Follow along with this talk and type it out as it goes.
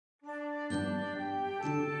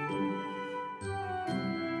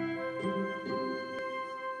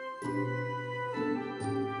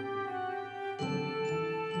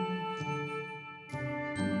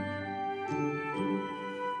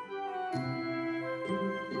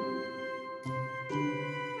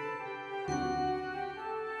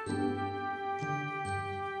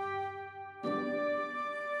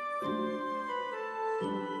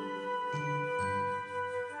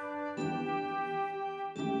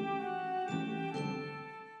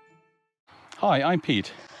Hi, I'm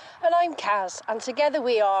Pete. And I'm Kaz, and together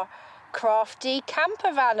we are Crafty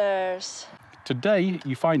Campervanners. Today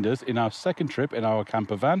you find us in our second trip in our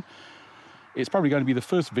camper van. It's probably going to be the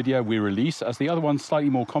first video we release, as the other one's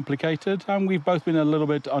slightly more complicated and we've both been a little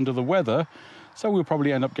bit under the weather, so we'll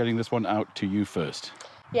probably end up getting this one out to you first.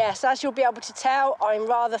 Yes, as you'll be able to tell, I'm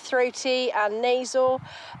rather throaty and nasal.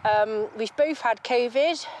 We've both had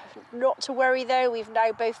COVID. Not to worry though, we've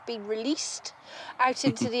now both been released out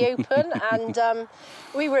into the open, and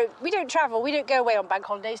we don't travel, we don't go away on bank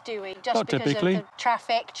holidays, do we? Just Not because typically. of the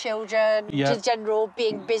traffic, children, just general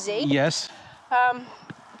being busy. Yes. As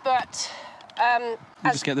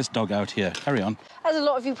just get this dog out here. Carry on. a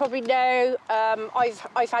lot of you probably know,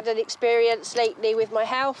 I've had an experience lately with my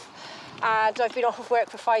health. And I've been off of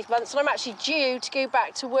work for 5 months, and I'm actually due to go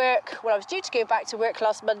back to work. Well, I was due to go back to work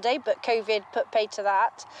last Monday, but COVID put paid to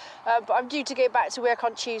that. But I'm due to go back to work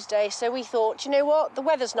on Tuesday. So we thought, you know what, the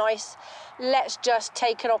weather's nice. Let's just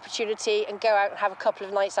take an opportunity and go out and have a couple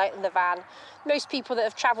of nights out in the van. Most people that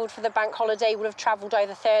have travelled for the bank holiday would have travelled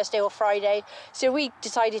either Thursday or Friday. So we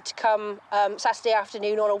decided to come Saturday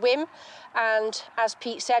afternoon on a whim. And as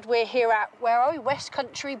Pete said, we're here at, where are we? West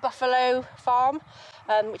Country Buffalo Farm,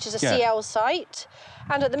 which is a CL site.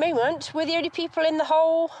 And at the moment, we're the only people in the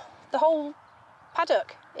whole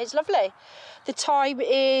paddock. It's lovely. The time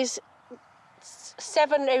is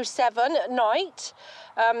 7:07 at night.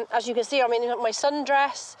 As you can see, I'm in my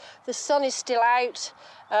sundress. The sun is still out.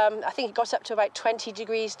 I think it got up to about 20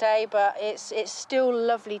 degrees today, but it's still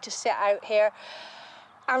lovely to sit out here.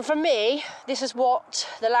 And for me, this is what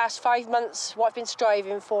the last 5 months, what I've been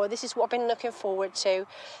striving for. This is what I've been looking forward to.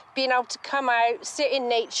 Being able to come out, sit in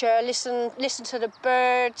nature, listen to the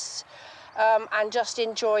birds, and just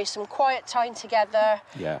enjoy some quiet time together.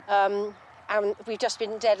 Yeah. And we've just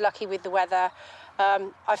been dead lucky with the weather.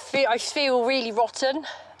 I feel really rotten,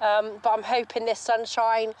 but I'm hoping this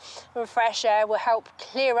sunshine and fresh air will help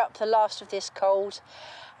clear up the last of this cold.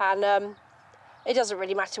 And it doesn't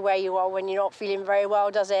really matter where you are when you're not feeling very well,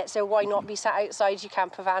 does it? So why not be sat outside your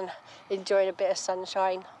camper van enjoying a bit of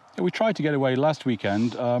sunshine? Yeah, we tried to get away last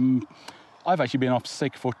weekend. I've actually been off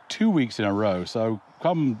sick for 2 weeks in a row. So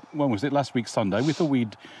when was it? Last week Sunday, we thought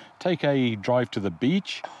we'd take a drive to the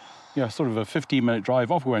beach. Yeah, sort of a 15-minute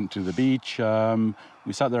drive off. We went to the beach.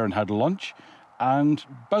 We sat there and had lunch. And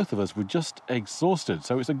both of us were just exhausted.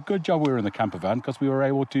 So it's a good job we were in the camper van, because we were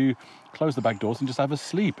able to close the back doors and just have a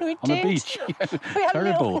sleep on the beach. Yeah,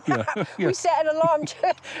 terrible. We set an alarm.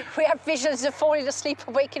 We had visions of falling asleep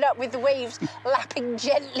and waking up with the waves lapping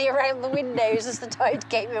gently around the windows as the tide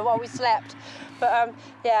came in while we slept. But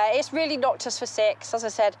yeah, it's really knocked us for six. As I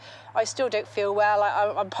said, I still don't feel well.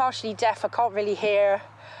 I'm partially deaf. I can't really hear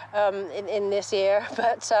in this ear.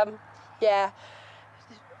 But yeah.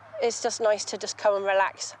 It's just nice to just come and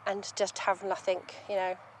relax and just have nothing, you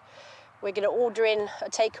know. We're going to order in a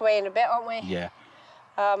takeaway in a bit, aren't we? Yeah.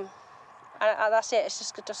 And that's it. It's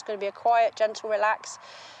just going to be a quiet, gentle relax.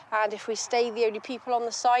 And if we stay the only people on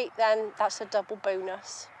the site, then that's a double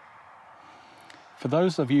bonus. For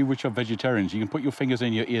those of you which are vegetarians, you can put your fingers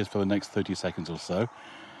in your ears for the next 30 seconds or so.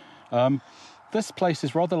 This place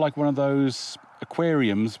is rather like one of those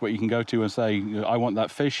aquariums where you can go to and say, I want that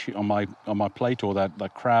fish on my plate, or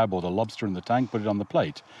that crab or the lobster in the tank, put it on the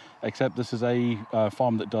plate. Except this is a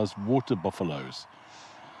farm that does water buffaloes.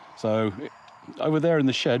 So over there in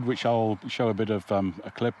the shed, which I'll show a bit of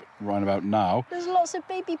a clip right about now. There's lots of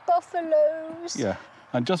baby buffaloes. Yeah.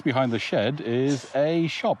 And just behind the shed is a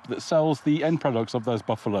shop that sells the end products of those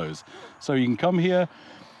buffaloes. So you can come here,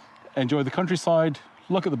 enjoy the countryside,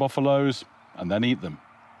 look at the buffaloes, and then eat them.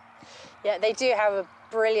 Yeah, they do have a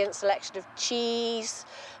brilliant selection of cheese,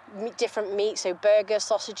 different meats, so burgers,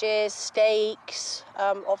 sausages, steaks,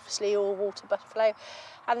 obviously all water buffalo.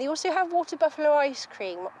 And they also have water buffalo ice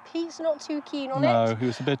cream. Pete's not too keen on it. No, he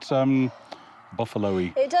was a bit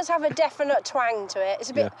buffalo-y. It does have a definite twang to it. It's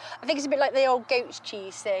a bit. I think it's a bit like the old goat's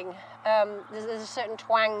cheese thing. There's a certain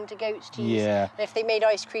twang to goat's cheese. Yeah. And if they made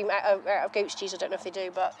ice cream out of goat's cheese, I don't know if they do,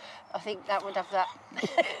 but I think that would have that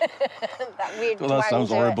that weird twang. That sounds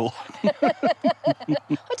horrible. I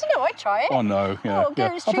don't know. I'd try it. Oh no, yeah. I'll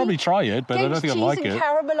probably try it, but I don't think I'd like it. Goat's cheese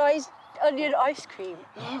and caramelised onion ice cream.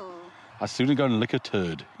 I'd sooner go and lick a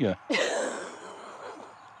turd. Yeah.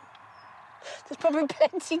 There's probably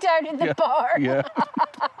plenty down in the bar. Yeah.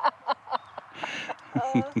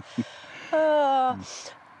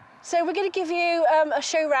 So we're going to give you a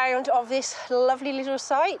show round of this lovely little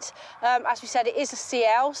site. As we said, it is a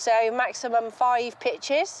CL, so maximum 5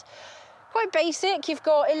 pitches. Quite basic. You've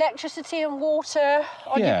got electricity and water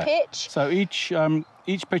on your pitch. So each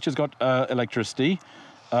pitch has got electricity.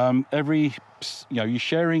 you're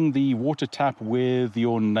sharing the water tap with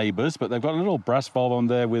your neighbours, but they've got a little brass valve on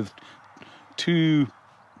there with two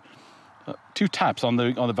taps on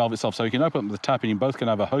the valve itself, so you can open up the tap and you both can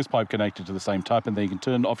have a hose pipe connected to the same tap, and then you can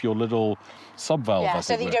turn off your little sub valve. Yeah,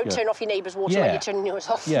 so that you don't turn off your neighbour's water when you're turning yours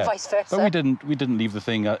off, and vice versa. But we didn't leave the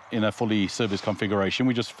thing in a fully serviced configuration.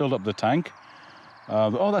 We just filled up the tank.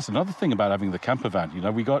 That's another thing about having the camper van. You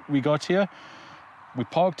know, we got here, we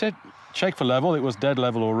parked it, checked for level. It was dead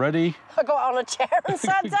level already. I got on a chair and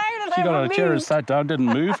sat down, and she got on a chair and moved. sat down, didn't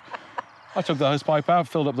move. I took the hose pipe out,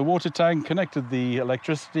 filled up the water tank, connected the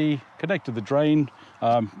electricity, connected the drain.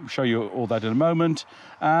 Show you all that in a moment.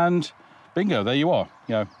 And bingo, there you are.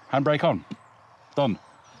 You know, handbrake on. Done.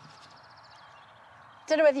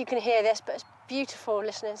 Don't know whether you can hear this, but it's beautiful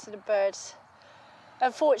listening to the birds.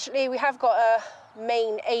 Unfortunately, we have got a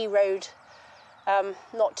main A road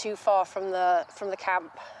not too far from the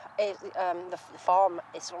camp. The farm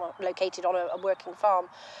is located on a working farm,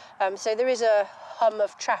 so there is a hum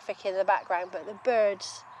of traffic in the background, but the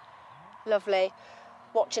birds, lovely.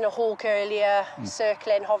 Watching a hawk earlier,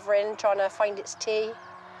 circling, hovering, trying to find its tea.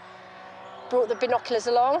 Brought the binoculars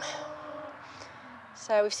along,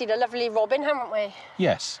 so we've seen a lovely robin, haven't we?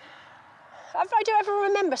 Yes. I don't ever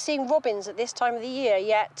remember seeing robins at this time of the year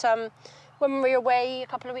yet. When we were away a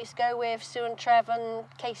couple of weeks ago with Sue and Trev and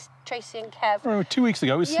Tracy and Kev. Oh, 2 weeks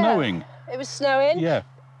ago, it was snowing. It was snowing. Yeah.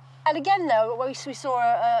 And again, though, we saw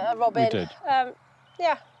a robin. We did.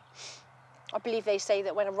 Yeah. I believe they say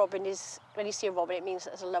that when you see a robin, it means that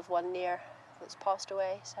there's a loved one near that's passed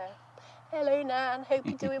away. So, hello, Nan. Hope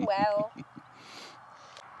you're doing well.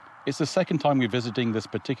 It's the second time we're visiting this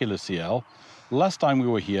particular CL. Last time we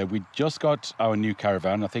were here, we just got our new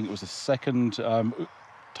Caravan. I think it was the second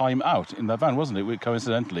time out in that van, wasn't it?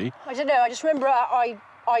 Coincidentally. I don't know. I just remember I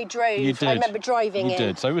drove. You did. I remember driving You in.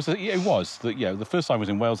 did. So it was. The first time was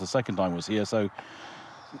in Wales. The second time was here. So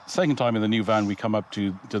second time in the new van we come up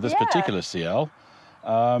to this particular CL.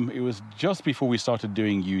 It was just before we started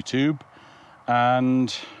doing YouTube,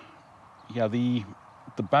 and the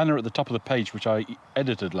banner at the top of the page, which I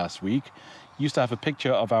edited last week, used to have a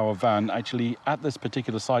picture of our van actually at this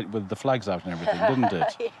particular site with the flags out and everything, didn't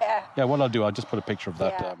it? Yeah. Yeah, what I'll do, I'll just put a picture of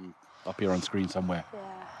that up here on screen somewhere. Yeah.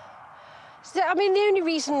 So, I mean, the only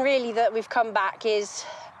reason really that we've come back is,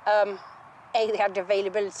 they had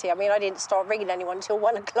availability. I mean, I didn't start ringing anyone until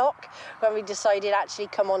 1 o'clock when we decided, actually,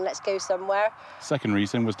 come on, let's go somewhere. Second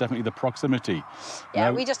reason was definitely the proximity.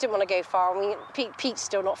 Yeah, we just didn't want to go far. I mean, Pete's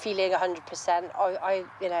still not feeling 100%. I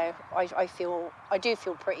do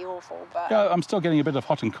feel pretty awful, but... Yeah, I'm still getting a bit of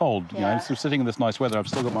hot and cold, you know. So sitting in this nice weather, I've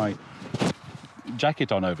still got my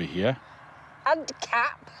jacket on over here. And a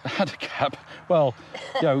cap. And a cap. Well,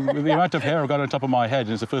 with the amount of hair I've got on top of my head,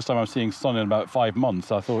 and it's the first time I'm seeing sun in about 5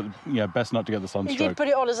 months, I thought, best not to get the sunstroke. You did put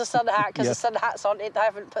it on as a sun hat, because the sun hat's on it. I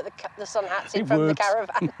haven't put the sun hats in from the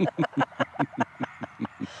Caravan.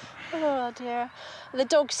 Oh, dear. The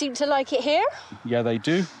dogs seem to like it here. Yeah, they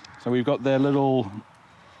do. So we've got their little...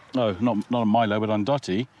 No, not on Milo, but on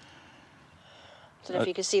Dottie. I don't know if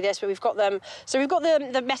you can see this, but we've got them. So we've got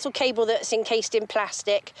the metal cable that's encased in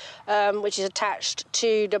plastic, which is attached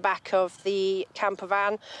to the back of the camper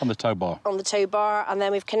van. On the tow bar. On the tow bar, and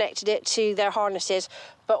then we've connected it to their harnesses,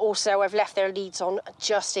 but also I've left their leads on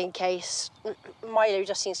just in case. Milo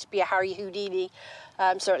just seems to be a Harry Houdini,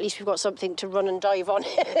 so at least we've got something to run and dive on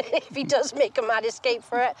if he does make a mad escape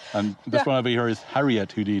for it. And this one over here is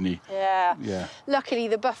Harriet Houdini. Yeah. Yeah. Luckily,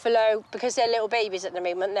 the buffalo, because they're little babies at the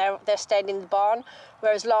moment, they're staying in the barn,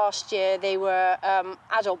 whereas last year they were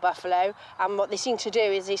adult buffalo, and what they seem to do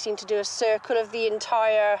is they seem to do a circle of the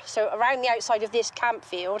entire, so around the outside of this camp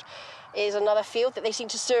field is another field that they seem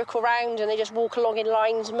to circle round, and they just walk along in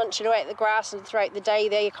lines, munching away at the grass, and throughout the day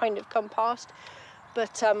they kind of come past.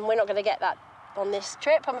 But we're not going to get that on this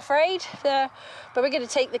trip, I'm afraid. But we're going to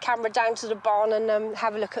take the camera down to the barn and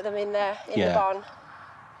have a look at them in the barn.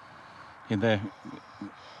 In their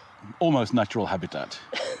almost natural habitat.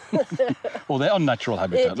 Or their unnatural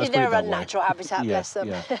habitat, let's put it that way. Their unnatural habitat, bless them.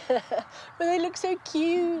 Yeah. But they look so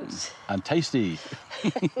cute. And tasty.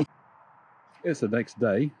 It's the next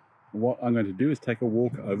day. What I'm going to do is take a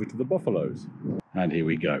walk over to the buffaloes. And here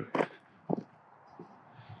we go.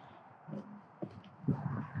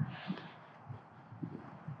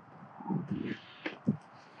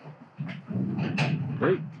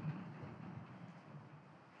 Hey.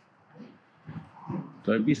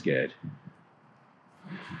 Don't be scared.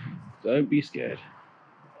 Don't be scared.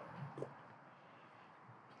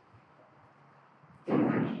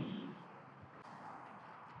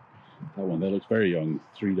 That one there looks very young.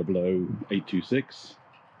 300826.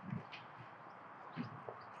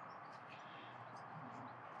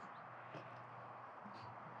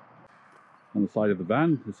 on the side of the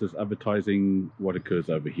van. This is advertising what occurs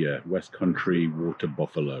over here, West Country Water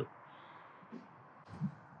Buffalo.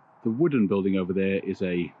 The wooden building over there is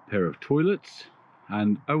a pair of toilets,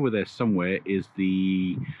 and over there somewhere is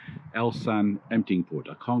the Elsan emptying port.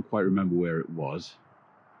 I can't quite remember where it was.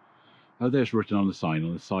 Oh, there's written on the sign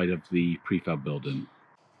on the side of the prefab building.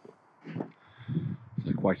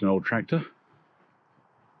 So quite an old tractor.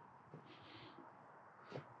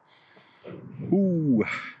 Ooh,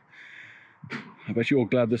 I bet you're all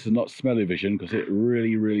glad this is not smelly vision, because it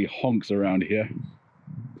really honks around here.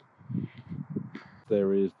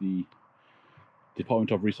 There is the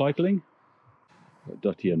Department of Recycling. Got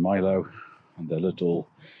Dutty and Milo and their little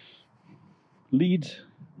leads.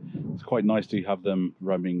 It's quite nice to have them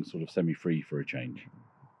running sort of semi-free for a change.